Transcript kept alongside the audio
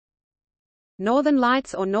Northern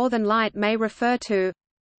lights or northern light may refer to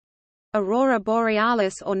aurora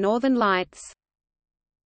borealis or northern lights.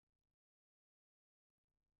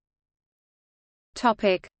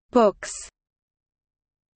 Topic: Books.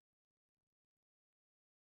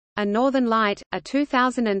 A Northern Light, a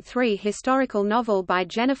 2003 historical novel by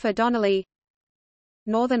Jennifer Donnelly.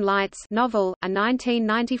 Northern Lights novel, a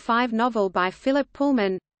 1995 novel by Philip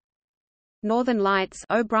Pullman. Northern Lights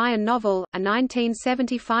O'Brien novel, a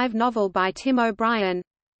 1975 novel by Tim O'Brien.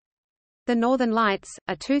 The Northern Lights,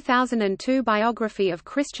 a 2002 biography of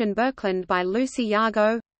Christian Birkeland by Lucy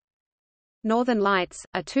Yago. Northern Lights,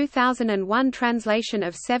 a 2001 translation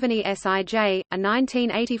of Seveni Sij, a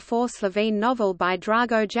 1984 Slovene novel by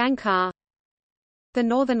Drago Jankar. The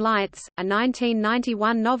Northern Lights, a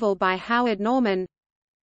 1991 novel by Howard Norman.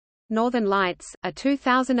 Northern Lights, a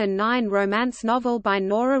 2009 romance novel by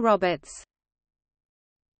Nora Roberts.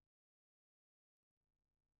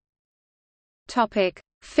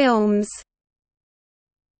 Films.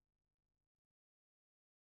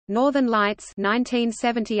 Northern Lights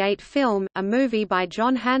 1978 film, a movie by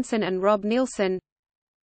John Hanson and Rob Nielsen.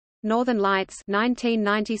 Northern Lights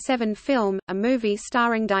 1997 film, a movie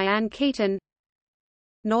starring Diane Keaton.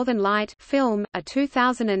 Northern Light film, a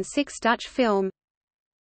 2006 Dutch film.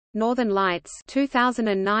 Northern Lights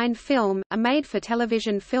 2009 film, a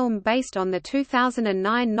made-for-television film based on the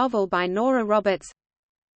 2009 novel by Nora Roberts.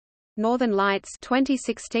 Northern Lights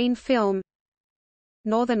 2016 film.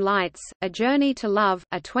 Northern Lights, A Journey to Love,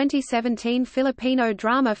 a 2017 Filipino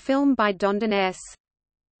drama film by Dondon S.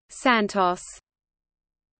 Santos.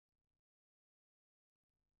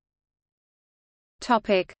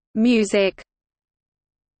 Music.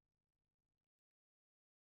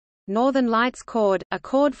 Northern Lights chord, a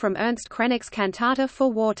chord from Ernst Krenek's cantata for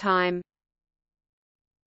wartime.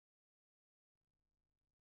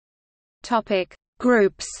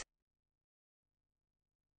 Groups.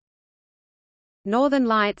 Northern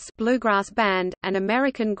Lights bluegrass band, an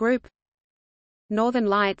American group. Northern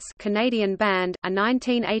Lights Canadian band, a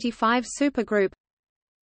 1985 supergroup.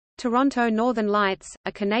 Toronto Northern Lights,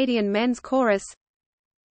 a Canadian men's chorus.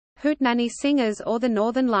 Hootenanny Singers or the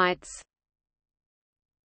Northern Lights.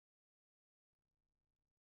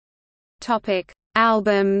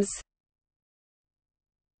 Albums.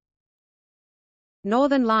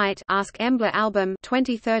 Northern Light Ask Embla album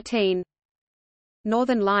 2013.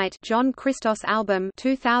 Northern Light John Christos album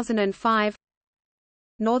 2005.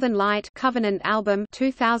 Northern Light Covenant album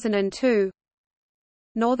 2002.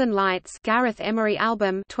 Northern Lights Gareth Emery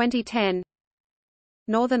album 2010.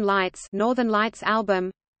 Northern Lights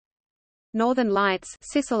album. Northern Lights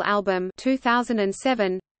Sissel album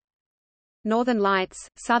 2007. Northern Lights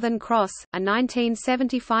Southern Cross, a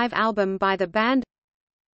 1975 album by the band.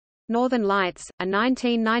 Northern Lights, a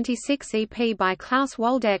 1996 EP by Klaus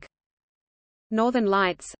Waldeck. Northern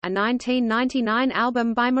Lights, a 1999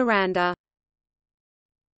 album by Miranda.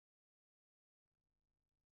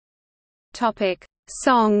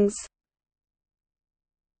 Songs.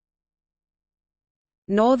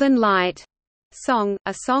 Northern Light song,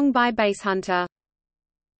 a song by Basshunter.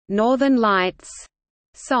 Northern Lights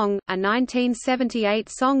song, a 1978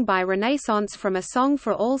 song by Renaissance from A Song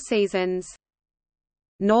for All Seasons.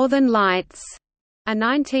 Northern Lights, a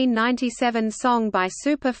 1997 song by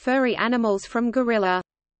Super Furry Animals from Gorilla.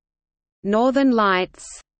 Northern Lights,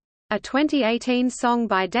 a 2018 song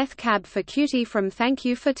by Death Cab for Cutie from Thank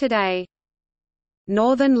You for Today.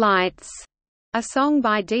 Northern Lights, a song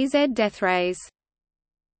by DZ Deathrays.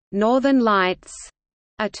 Northern Lights,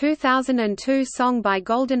 a 2002 song by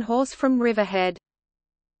Golden Horse from Riverhead.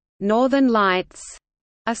 Northern Lights,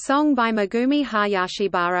 a song by Megumi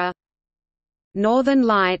Hayashibara. Northern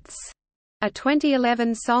Lights, a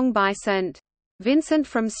 2011 song by St. Vincent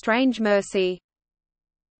from Strange Mercy.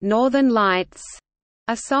 Northern Lights,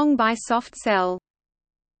 a song by Soft Cell.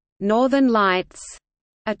 Northern Lights,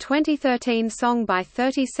 a 2013 song by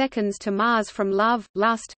 30 Seconds to Mars from Love,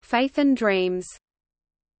 Lust, Faith and Dreams.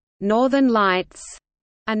 Northern Lights,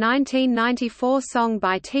 a 1994 song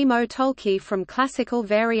by Timo Tolkki from Classical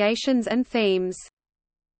Variations and Themes.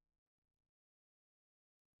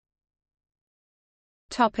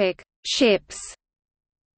 Ships.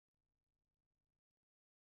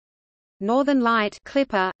 Northern Light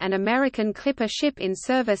Clipper, an American clipper ship in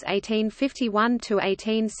service 1851 to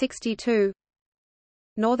 1862.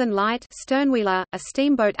 Northern Light Sternwheeler, a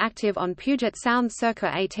steamboat active on Puget Sound circa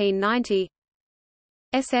 1890.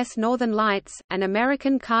 SS Northern Lights, an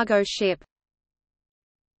American cargo ship.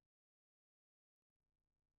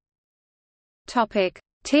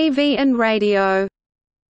 TV and radio.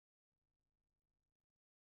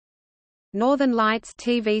 Northern Lights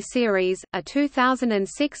TV series, a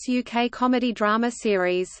 2006 UK comedy drama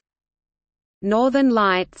series. Northern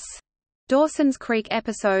Lights, Dawson's Creek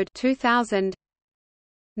episode 2000.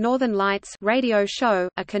 Northern Lights radio show,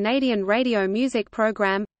 a Canadian radio music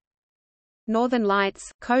program. Northern Lights,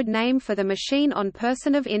 code name for the machine on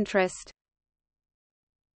Person of Interest.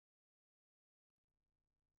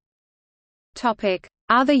 Topic: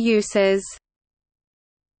 Other uses.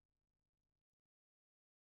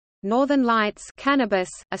 Northern Lights cannabis,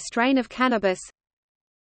 a strain of cannabis.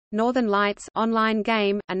 Northern Lights online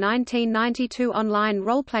game, a 1992 online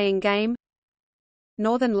role-playing game.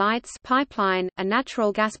 Northern Lights pipeline, a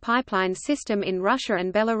natural gas pipeline system in Russia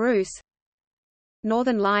and Belarus.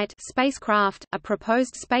 Northern Light spacecraft, a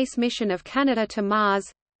proposed space mission of Canada to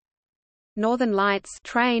Mars. Northern Lights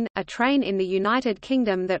train, a train in the United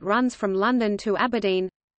Kingdom that runs from London to Aberdeen.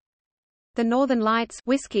 The Northern Lights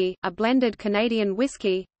whiskey, a blended Canadian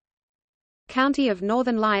whiskey. County of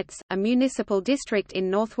Northern Lights, a municipal district in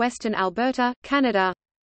northwestern Alberta, Canada.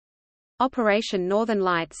 Operation Northern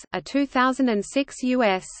Lights, a 2006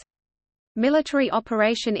 U.S. military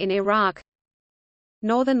operation in Iraq.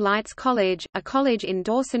 Northern Lights College, a college in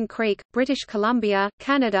Dawson Creek, British Columbia,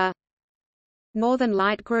 Canada. Northern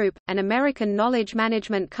Light Group, an American knowledge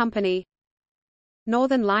management company.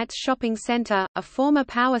 Northern Lights Shopping Center, a former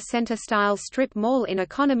Power Center-style strip mall in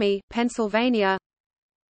Economy, Pennsylvania.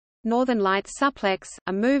 Northern Lights Suplex,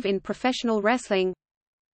 a move in professional wrestling.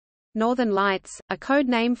 Northern Lights, a code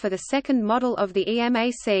name for the second model of the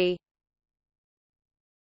EMAC.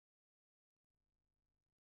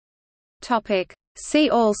 Topic: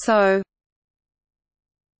 See also.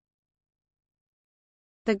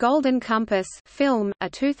 The Golden Compass film,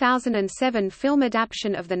 a 2007 film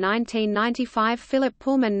adaptation of the 1995 Philip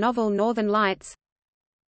Pullman novel Northern Lights.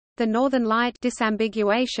 The Northern Light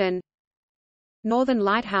disambiguation. Northern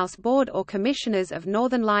Lighthouse Board or Commissioners of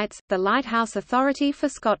Northern Lights, the Lighthouse Authority for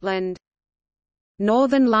Scotland.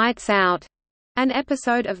 Northern Lights Out, an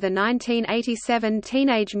episode of the 1987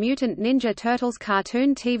 Teenage Mutant Ninja Turtles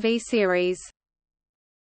cartoon TV series.